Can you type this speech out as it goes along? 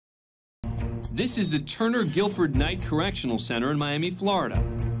This is the Turner Guilford Night Correctional Center in Miami, Florida.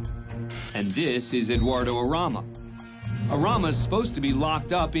 And this is Eduardo Arama. Arama's supposed to be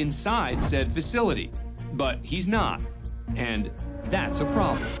locked up inside said facility, but he's not, and that's a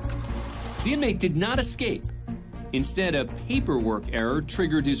problem. The inmate did not escape. Instead, a paperwork error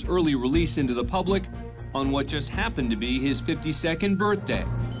triggered his early release into the public on what just happened to be his 52nd birthday.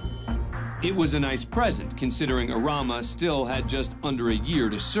 It was a nice present, considering Arama still had just under a year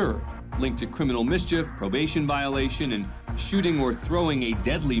to serve, linked to criminal mischief, probation violation, and shooting or throwing a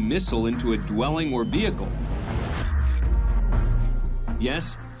deadly missile into a dwelling or vehicle.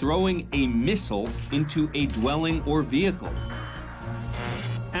 Yes, throwing a missile into a dwelling or vehicle.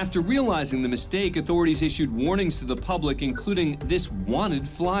 After realizing the mistake, authorities issued warnings to the public, including this wanted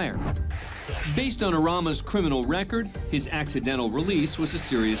flyer. Based on Arama's criminal record, his accidental release was a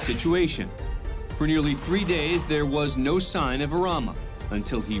serious situation. For nearly 3 days, there was no sign of Arama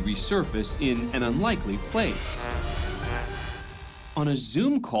until he resurfaced in an unlikely place. On a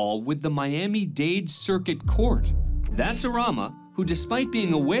Zoom call with the Miami-Dade Circuit Court. That's Arama, who, despite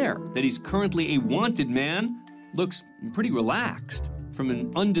being aware that he's currently a wanted man, looks pretty relaxed from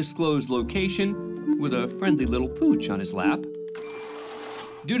an undisclosed location with a friendly little pooch on his lap.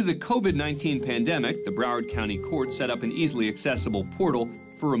 Due to the COVID-19 pandemic, the Broward County Court set up an easily accessible portal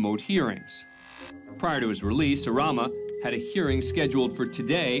for remote hearings. Prior to his release, Arama had a hearing scheduled for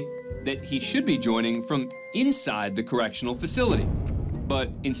today that he should be joining from inside the correctional facility. But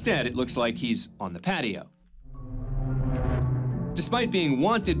instead, it looks like he's on the patio. Despite being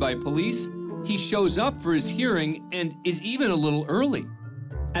wanted by police, he shows up for his hearing and is even a little early.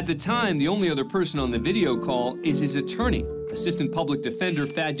 At the time, the only other person on the video call is his attorney, Assistant Public Defender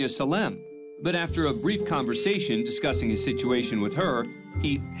Fadia Salem. But after a brief conversation discussing his situation with her,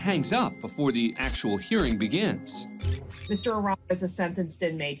 he hangs up before the actual hearing begins. Mr. Arama is a sentenced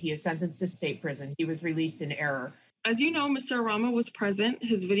inmate. He is sentenced to state prison. He was released in error. As you know, Mr. Arama was present.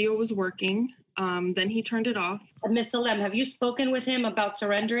 His video was working. Then he turned it off. Ms. Salem, have you spoken with him about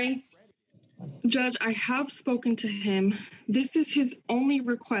surrendering? Judge, I have spoken to him. This is his only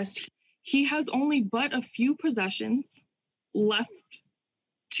request. He has only but a few possessions left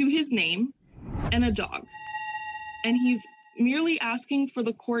to his name and a dog. And he's merely asking for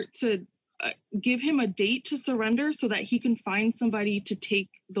the court to give him a date to surrender so that he can find somebody to take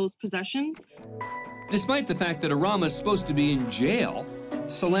those possessions. Despite the fact that Arama is supposed to be in jail,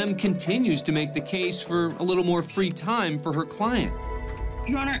 Salem continues to make the case for a little more free time for her client.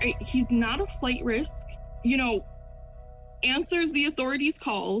 Your Honor, he's not a flight risk, answers the authorities'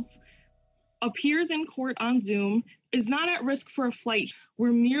 calls, appears in court on Zoom, is not at risk for a flight.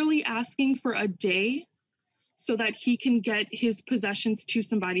 We're merely asking for a day so that he can get his possessions to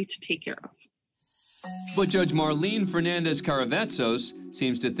somebody to take care of. But Judge Marlene Fernandez-Caravezos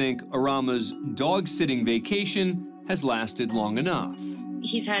seems to think Arama's dog-sitting vacation has lasted long enough.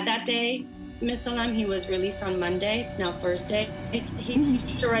 He's had that day, Ms. Salem. He was released on Monday. It's now Thursday.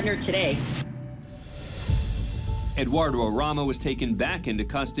 He surrendered today. Eduardo Arama was taken back into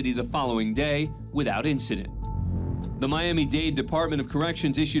custody the following day without incident. The Miami-Dade Department of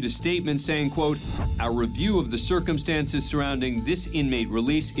Corrections issued a statement saying, quote, "Our review of the circumstances surrounding this inmate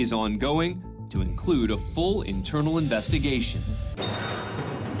release is ongoing to include a full internal investigation."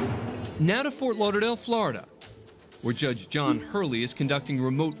 Now to Fort Lauderdale, Florida, where Judge John Hurley is conducting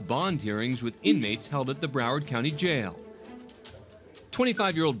remote bond hearings with inmates held at the Broward County Jail.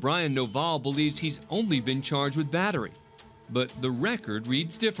 25-year-old Brian Noval believes he's only been charged with battery, but the record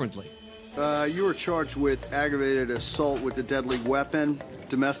reads differently. You were charged with aggravated assault with a deadly weapon,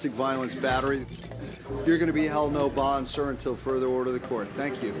 domestic violence battery. You're going to be held no bond, sir, until further order of the court.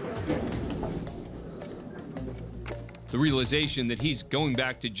 Thank you. The realization that he's going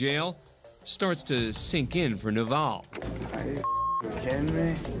back to jail starts to sink in for Noval. Are you kidding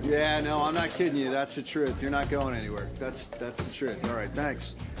me? Yeah, no, I'm not kidding you. That's the truth. You're not going anywhere. That's the truth. All right,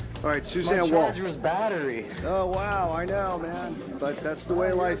 thanks. All right, Suzanne Wall. My charge was battery. Oh, wow, I know, man. But that's the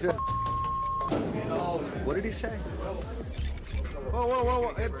way life is. What did he say? Whoa, whoa, whoa,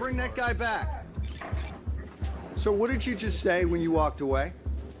 whoa. Hey, bring that guy back. So what did you just say when you walked away?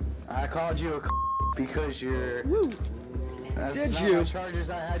 I called you a because you're... Woo. Did you? The charges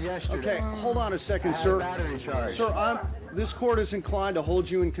I had yesterday. Okay, hold on a second, sir. Battery charge. Sir, this court is inclined to hold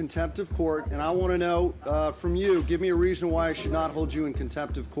you in contempt of court, and I want to know from you, give me a reason why I should not hold you in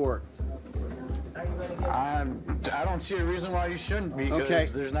contempt of court. I don't see a reason why you shouldn't,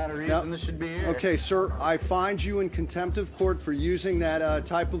 because there's not a reason this should be here. Okay, sir, I find you in contempt of court for using that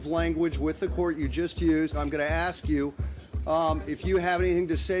type of language with the court you just used. I'm going to ask you if you have anything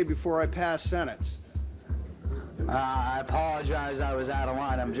to say before I pass sentence. I apologize, I was out of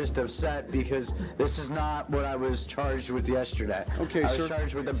line. I'm just upset because this is not what I was charged with yesterday. Okay, I sir. was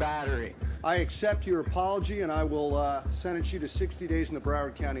charged with a battery. I accept your apology, and I will sentence you to 60 days in the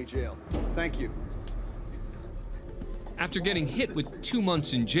Broward County Jail. Thank you. After getting hit with 2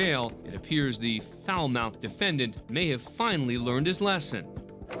 months in jail, it appears the foul-mouthed defendant may have finally learned his lesson.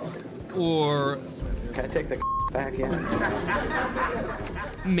 Or Can I take the back in?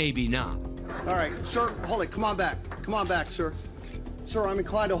 maybe not. All right, sir, hold it. Come on back. Come on back, sir. Sir, I'm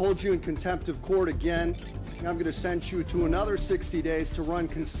inclined to hold you in contempt of court again. And I'm going to send you to another 60 days to run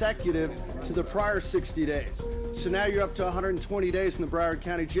consecutive to the prior 60 days. So now you're up to 120 days in the Broward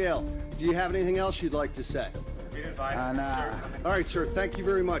County Jail. Do you have anything else you'd like to say? Nah. All right, sir. Thank you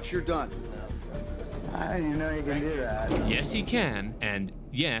very much. You're done. I didn't even know you can do that. Yes, he can, and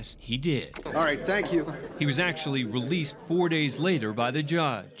yes, he did. All right, thank you. He was actually released 4 days later by the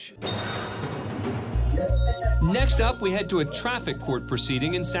judge. Next up, we head to a traffic court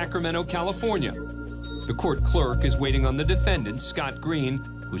proceeding in Sacramento, California. The court clerk is waiting on the defendant, Scott Green,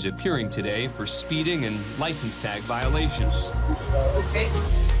 who's appearing today for speeding and license tag violations. Okay.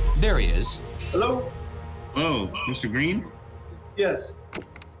 There he is. Hello? Oh, Mr. Green? Yes.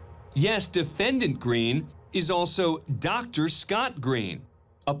 Yes, defendant Green is also Dr. Scott Green,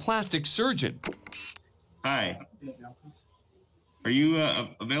 a plastic surgeon. Hi. Are you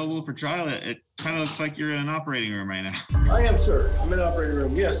available for trial? It kind of looks like you're in an operating room right now. I am, sir. I'm in the operating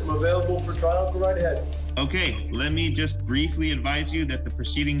room. Yes, I'm available for trial. Go right ahead. Okay, let me just briefly advise you that the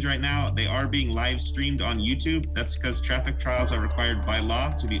proceedings right now, they are being live streamed on YouTube. That's because traffic trials are required by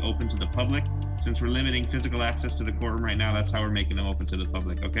law to be open to the public. Since we're limiting physical access to the courtroom right now, that's how we're making them open to the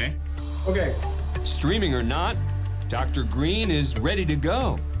public, okay? Okay. Streaming or not, Dr. Green is ready to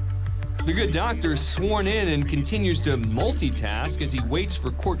go. The good doctor's sworn in and continues to multitask as he waits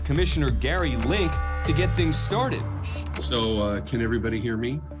for Court Commissioner Gary Link to get things started. So, can everybody hear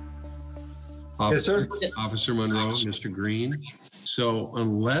me? Yes, sir. Officer Monroe, Mr. Green. So,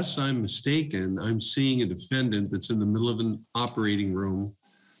 unless I'm mistaken, I'm seeing a defendant that's in the middle of an operating room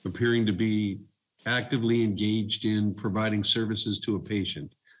appearing to be actively engaged in providing services to a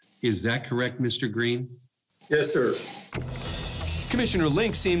patient. Is that correct, Mr. Green? Yes, sir. Commissioner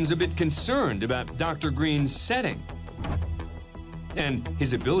Link seems a bit concerned about Dr. Green's setting and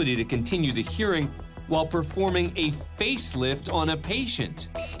his ability to continue the hearing while performing a facelift on a patient.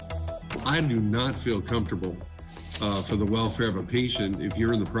 I do not feel comfortable for the welfare of a patient if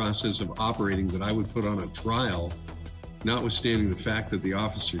you're in the process of operating that I would put on a trial, notwithstanding the fact that the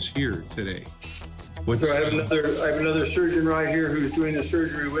officer's here today. Sir, I have another surgeon right here who's doing the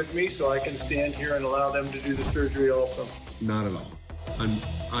surgery with me, so I can stand here and allow them to do the surgery also. Not at all.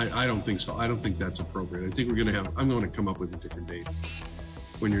 I don't think so. I don't think that's appropriate. I think I'm going to come up with a different date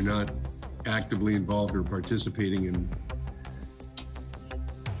when you're not actively involved or participating in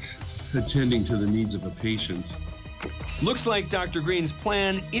attending to the needs of a patient. Looks like Dr. Green's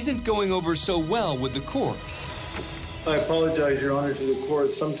plan isn't going over so well with the court. I apologize, Your Honor, to the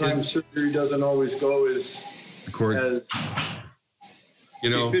court. Sometimes surgery doesn't always go as The court, as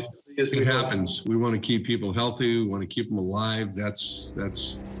efficiently as it we happens. We want to keep people healthy. We want to keep them alive. That's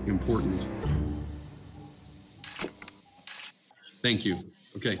important. Thank you.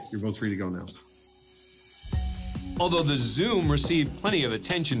 Okay, you're both free to go now. Although the Zoom received plenty of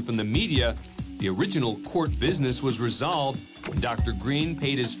attention from the media, the original court business was resolved when Dr. Green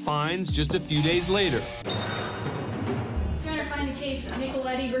paid his fines just a few days later. Your Honor, find the case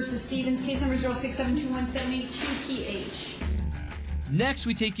Nicoletti versus Stevens, case number 0672172PH. Next,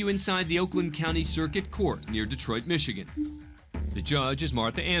 we take you inside the Oakland County Circuit Court near Detroit, Michigan. The judge is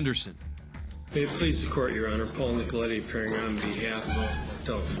Martha Anderson. May it please the court, Your Honor. Paul Nicoletti appearing on behalf of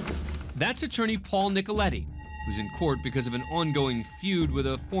myself. That's attorney Paul Nicoletti, who's in court because of an ongoing feud with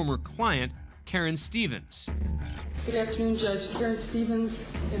a former client, Karen Stevens. Good afternoon, Judge. Karen Stevens,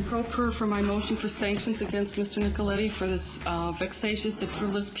 in pro per for my motion for sanctions against Mr. Nicoletti for this vexatious and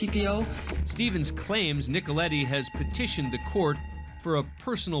frivolous PPO. Stevens claims Nicoletti has petitioned the court for a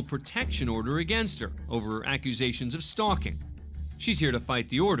personal protection order against her over accusations of stalking. She's here to fight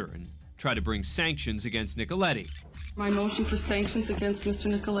the order and try to bring sanctions against Nicoletti. My motion for sanctions against Mr.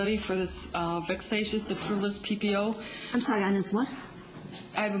 Nicoletti for this vexatious and frivolous PPO. I'm sorry, on his what?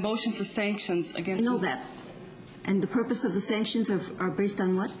 I have a motion for sanctions against... I know that. And the purpose of the sanctions are based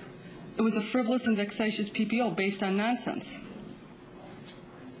on what? It was a frivolous and vexatious PPO based on nonsense.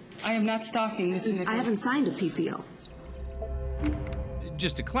 I am not stalking Mr. Nicoletti. I haven't signed a PPO.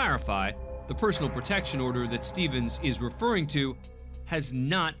 Just to clarify, the personal protection order that Stevens is referring to has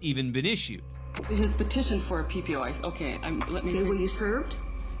not even been issued. His petition for a PPO, let me... Okay, were you served?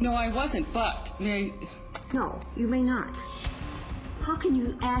 No, I wasn't, but may I... No, you may not. How can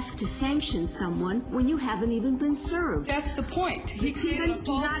you ask to sanction someone when you haven't even been served? That's the point. Stevens,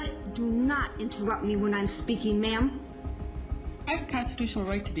 do not interrupt me when I'm speaking, ma'am. I have a constitutional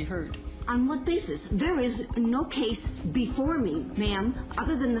right to be heard. On what basis? There is no case before me, ma'am,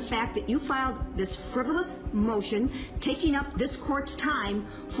 other than the fact that you filed this frivolous motion taking up this court's time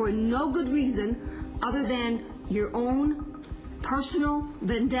for no good reason other than your own personal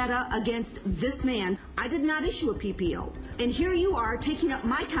vendetta against this man. I did not issue a PPO. And here you are taking up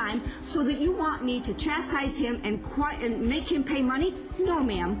my time so that you want me to chastise him and make him pay money? No,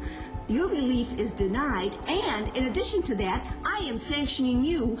 ma'am. Your relief is denied, and in addition to that, I am sanctioning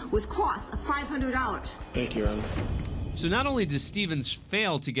you with costs of $500. Thank you, Your Honor. So not only does Stevens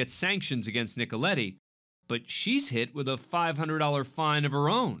fail to get sanctions against Nicoletti, but she's hit with a $500 fine of her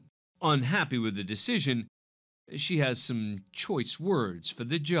own. Unhappy with the decision, she has some choice words for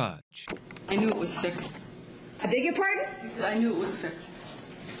the judge. I knew it was fixed. I beg your pardon? I knew it was fixed.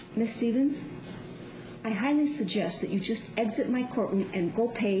 Miss Stevens, I highly suggest that you just exit my courtroom and go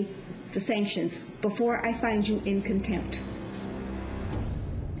pay the sanctions before I find you in contempt.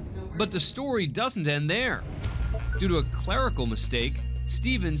 But the story doesn't end there. Due to a clerical mistake,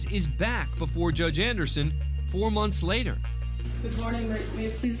 Stevens is back before Judge Anderson 4 months later. Good morning. May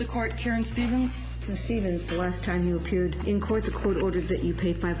it please the court, Karen Stevens? Ms. Stevens, the last time you appeared in court, the court ordered that you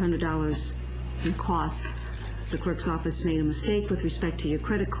pay $500 in costs. The clerk's office made a mistake with respect to your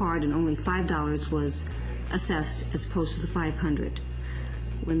credit card, and only $5 was assessed as opposed to the $500.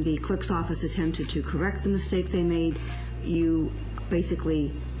 When the clerk's office attempted to correct the mistake they made, you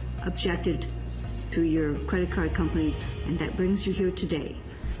basically objected to your credit card company, and that brings you here today.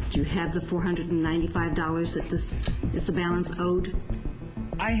 Do you have the $495 that this is the balance owed?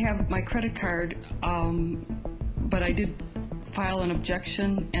 I have my credit card, but I did file an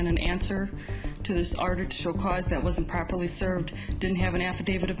objection and an answer to this order to show cause that wasn't properly served, didn't have an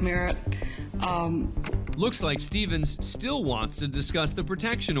affidavit of merit. Looks like Stevens still wants to discuss the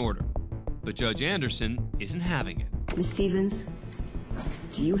protection order, but Judge Anderson isn't having it. Ms. Stevens,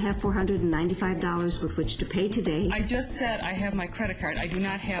 do you have $495 with which to pay today? I just said I have my credit card. I do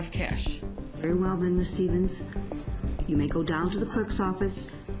not have cash. Very well then, Ms. Stevens. You may go down to the clerk's office,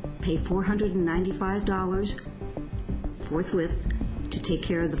 pay $495 forthwith to take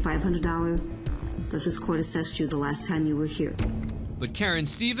care of the $500 that this court assessed you the last time you were here. But Karen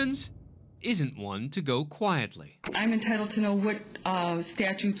Stevens isn't one to go quietly. I'm entitled to know what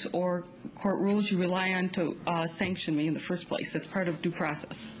statutes or court rules you rely on to sanction me in the first place. That's part of due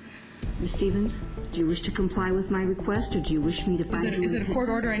process. Ms. Stevens, do you wish to comply with my request, or do you wish me to find you? Is it a court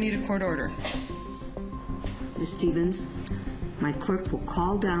order? I need a court order. Ms. Stevens, my clerk will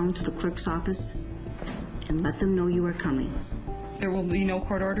call down to the clerk's office and let them know you are coming. There will be no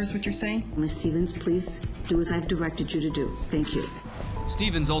court orders, what you're saying? Ms. Stevens, please do as I've directed you to do. Thank you.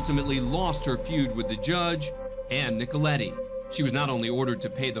 Stevens ultimately lost her feud with the judge and Nicoletti. She was not only ordered to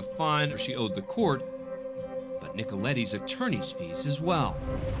pay the fine she owed the court, but Nicoletti's attorney's fees as well.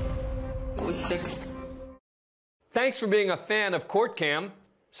 It was fixed. Thanks for being a fan of CourtCam.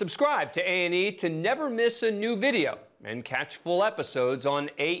 Subscribe to A&E to never miss a new video and catch full episodes on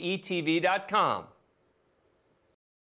aetv.com.